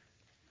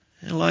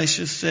 And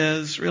Elisha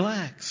says,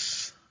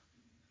 "Relax."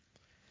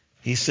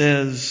 He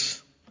says,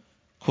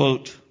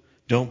 quote,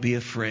 "Don't be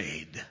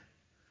afraid.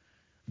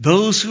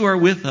 Those who are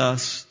with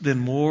us, then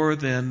more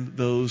than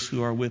those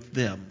who are with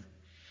them."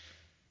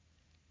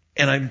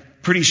 And I'm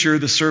pretty sure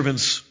the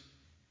servant's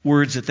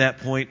words at that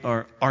point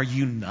are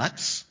you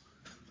nuts?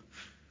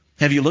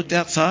 Have you looked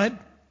outside?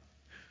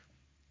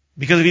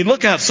 Because if you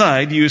look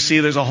outside, you see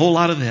there's a whole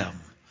lot of them.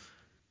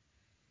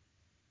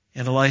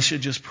 And Elisha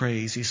just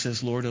prays. He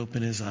says, "Lord,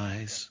 open his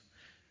eyes."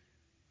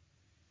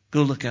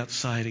 Go look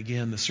outside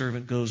again. The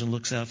servant goes and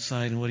looks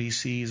outside, and what he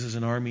sees is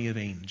an army of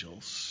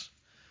angels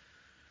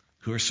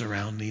who are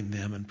surrounding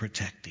them and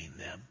protecting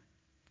them.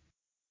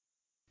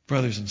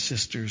 Brothers and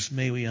sisters,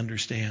 may we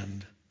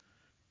understand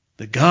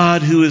The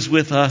God who is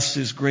with us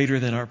is greater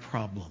than our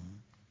problem.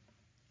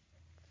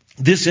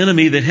 This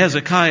enemy that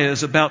Hezekiah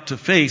is about to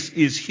face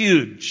is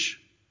huge.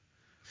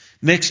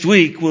 Next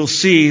week we'll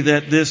see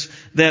that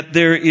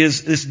there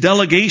is this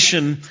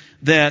delegation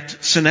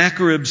that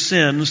Sennacherib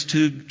sends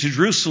to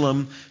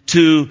Jerusalem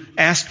to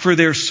ask for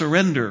their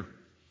surrender.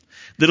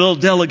 The little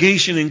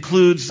delegation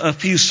includes a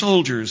few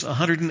soldiers,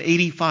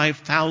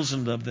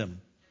 185,000 of them.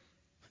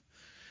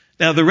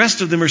 Now the rest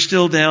of them are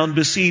still down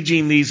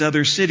besieging these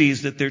other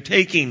cities that they're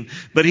taking,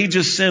 but he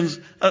just sends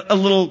a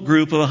little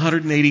group of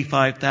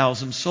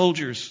 185,000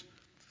 soldiers.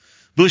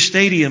 Bush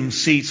Stadium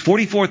seats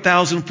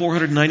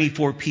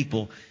 44,494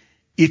 people.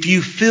 If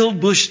you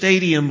filled Bush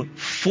Stadium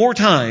 4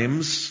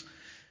 times,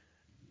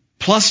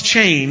 plus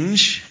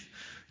change,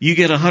 you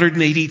get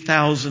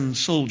 180,000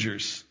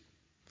 soldiers.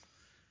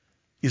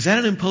 Is that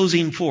an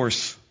imposing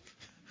force?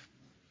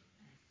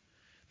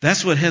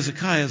 That's what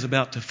Hezekiah is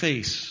about to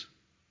face.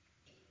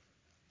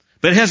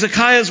 But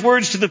Hezekiah's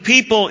words to the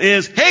people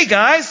is, hey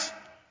guys,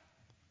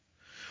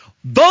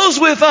 those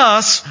with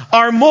us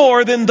are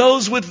more than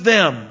those with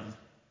them.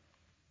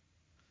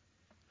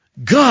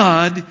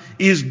 God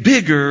is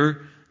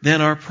bigger than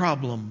our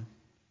problem.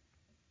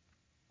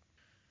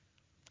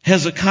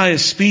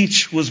 Hezekiah's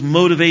speech was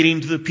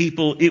motivating to the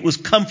people. It was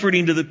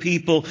comforting to the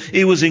people.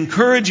 It was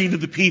encouraging to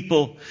the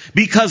people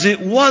because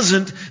it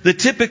wasn't the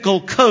typical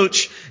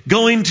coach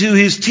going to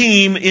his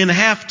team in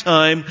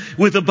halftime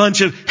with a bunch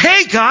of,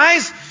 hey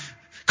guys,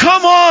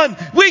 come on,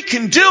 we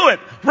can do it.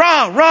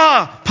 Rah,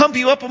 rah, pump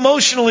you up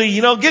emotionally,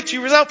 get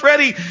yourself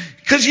ready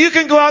because you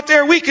can go out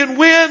there, we can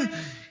win.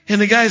 And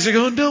the guys are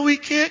going, no, we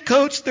can't,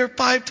 coach. They're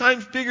 5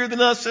 times bigger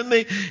than us.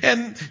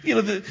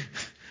 The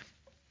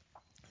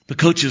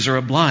coaches are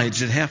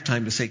obliged at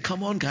halftime to say,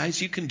 come on,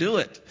 guys, you can do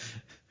it.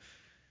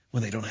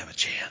 When they don't have a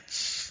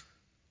chance.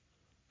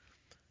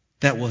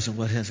 That wasn't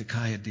what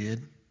Hezekiah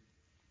did.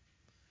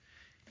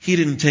 He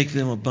didn't take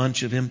them a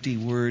bunch of empty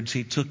words.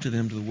 He took to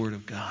them to the Word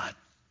of God.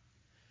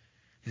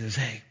 He says,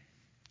 hey,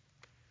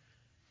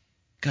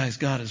 guys,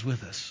 God is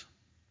with us.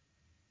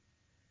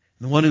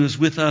 The one who is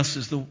with us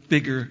is the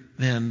bigger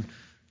than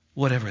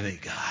whatever they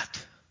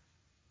got.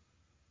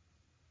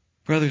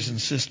 Brothers and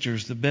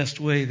sisters, the best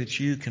way that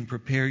you can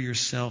prepare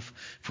yourself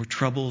for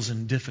troubles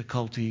and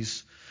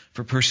difficulties,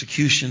 for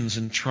persecutions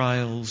and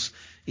trials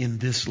in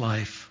this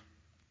life,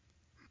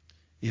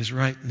 is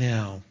right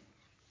now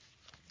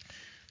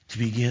to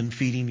begin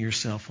feeding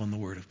yourself on the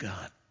Word of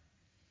God.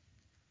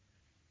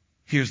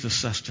 Here's the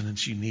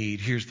sustenance you need.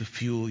 Here's the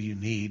fuel you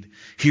need.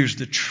 Here's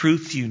the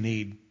truth you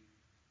need.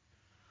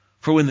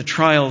 For when the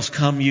trials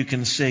come, you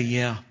can say,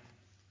 yeah,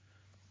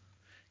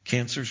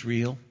 cancer's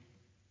real.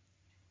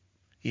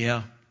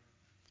 Yeah,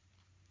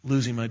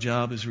 losing my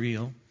job is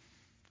real.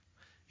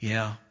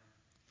 Yeah,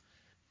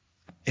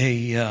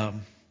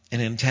 an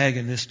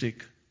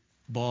antagonistic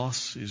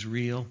boss is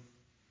real.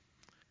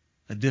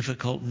 A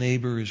difficult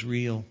neighbor is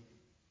real.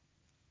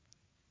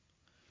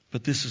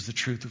 But this is the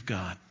truth of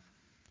God.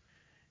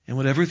 And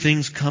whatever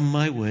things come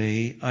my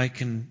way, I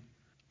can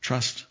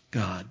trust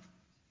God.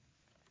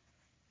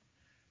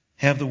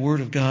 Have the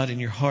Word of God in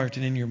your heart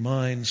and in your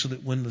mind so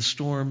that when the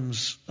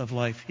storms of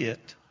life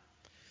hit,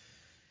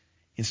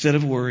 instead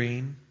of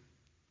worrying,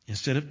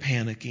 instead of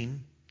panicking,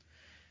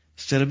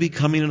 instead of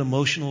becoming an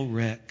emotional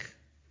wreck,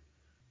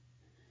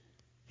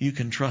 you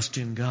can trust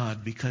in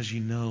God because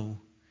you know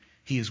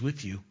He is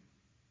with you.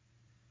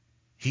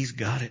 He's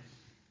got it.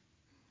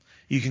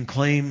 You can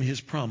claim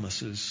His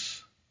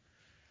promises.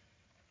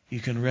 You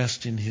can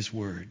rest in His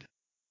Word.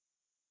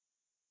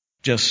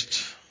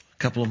 Just a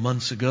couple of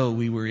months ago,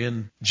 we were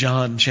in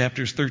John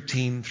chapters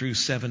 13 through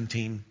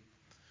 17.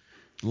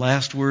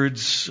 Last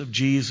words of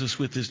Jesus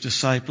with His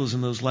disciples in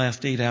those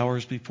last 8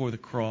 hours before the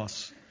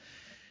cross.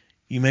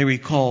 You may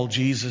recall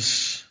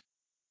Jesus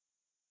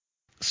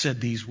said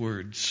these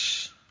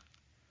words,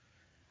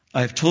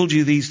 I have told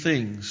you these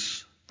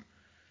things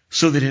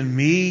so that in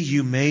me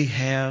you may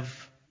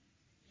have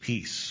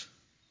peace.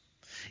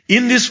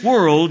 In this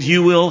world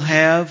you will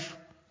have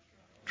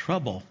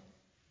trouble,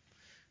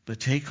 but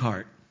take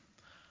heart.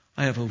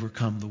 I have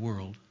overcome the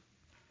world.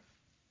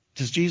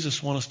 Does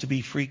Jesus want us to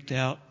be freaked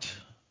out,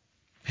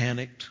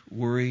 panicked,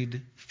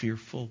 worried,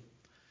 fearful?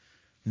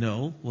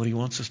 No. What He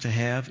wants us to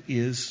have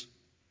is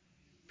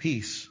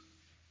peace.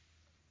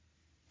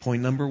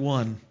 Point number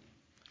 1,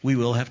 we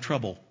will have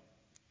trouble.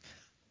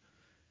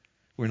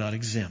 We're not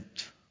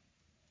exempt.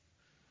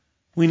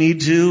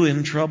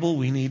 In trouble,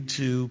 we need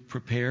to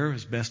prepare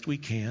as best we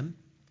can.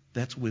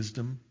 That's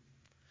wisdom.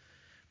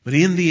 But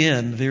in the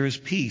end, there is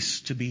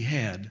peace to be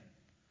had.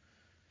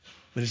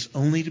 But it's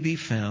only to be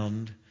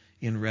found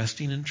in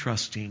resting and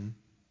trusting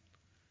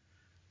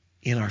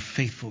in our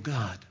faithful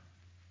God.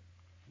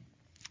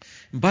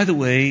 And by the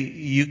way,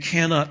 you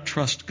cannot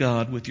trust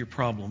God with your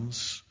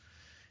problems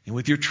and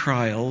with your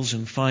trials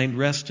and find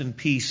rest and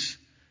peace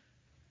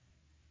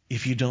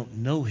if you don't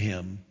know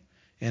Him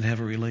and have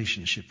a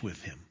relationship with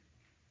Him.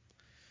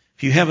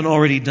 If you haven't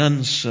already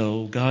done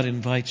so, God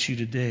invites you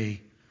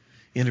today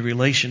in a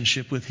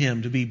relationship with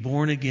Him to be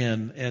born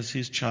again as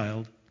His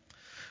child,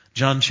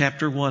 John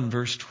chapter 1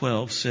 verse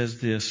 12 says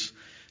this,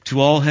 "To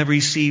all have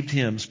received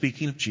him,"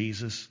 speaking of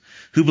Jesus,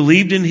 "who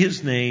believed in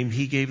his name,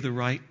 he gave the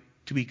right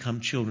to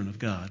become children of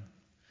God,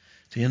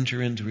 to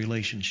enter into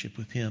relationship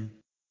with him."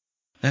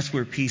 That's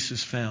where peace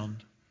is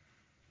found.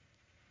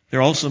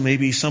 There also may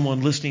be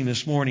someone listening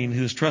this morning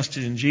who has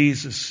trusted in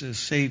Jesus as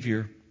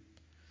Savior.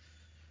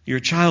 You're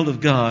a child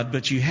of God,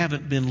 but you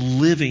haven't been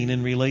living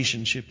in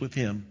relationship with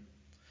him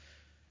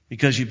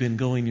because you've been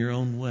going your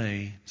own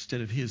way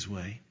instead of his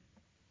way.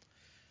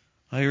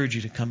 I urge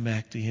you to come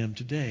back to him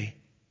today,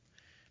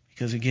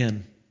 because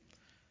again,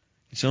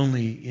 it's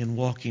only in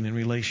walking in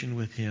relation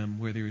with him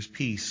where there is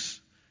peace,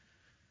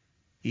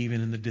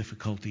 even in the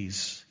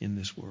difficulties in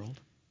this world.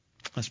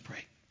 Let's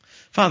pray.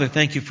 Father,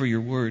 thank you for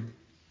your word.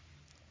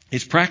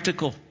 It's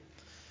practical.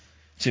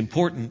 It's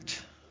important.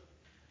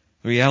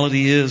 The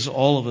reality is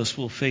all of us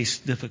will face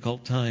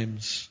difficult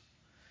times.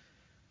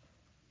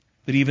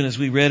 But even as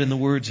we read in the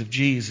words of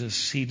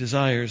Jesus, he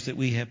desires that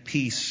we have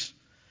peace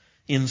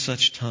in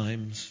such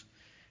times.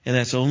 And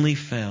that's only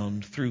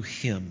found through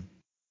him,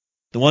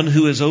 the one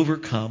who has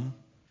overcome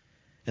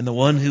and the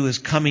one who is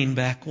coming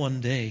back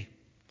one day,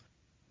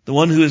 the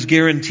one who has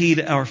guaranteed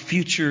our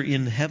future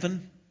in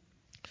heaven,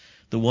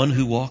 the one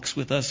who walks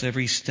with us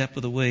every step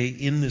of the way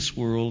in this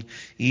world,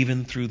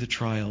 even through the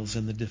trials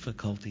and the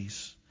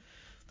difficulties,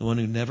 the one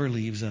who never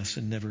leaves us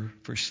and never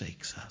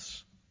forsakes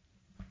us.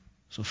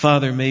 So,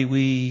 Father, may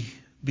we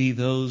be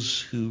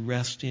those who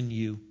rest in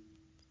you,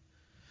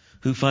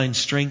 who find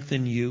strength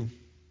in you.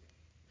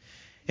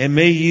 And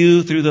may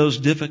you, through those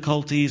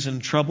difficulties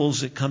and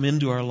troubles that come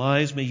into our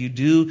lives, may you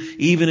do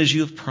even as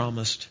you have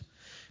promised.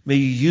 May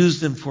you use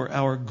them for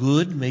our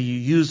good. May you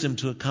use them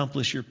to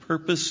accomplish your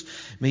purpose.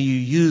 May you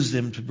use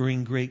them to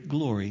bring great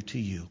glory to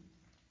you.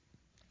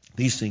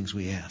 These things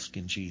we ask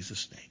in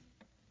Jesus'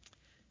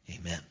 name.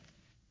 Amen.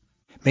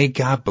 May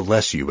God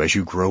bless you as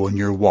you grow in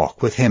your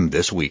walk with him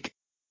this week.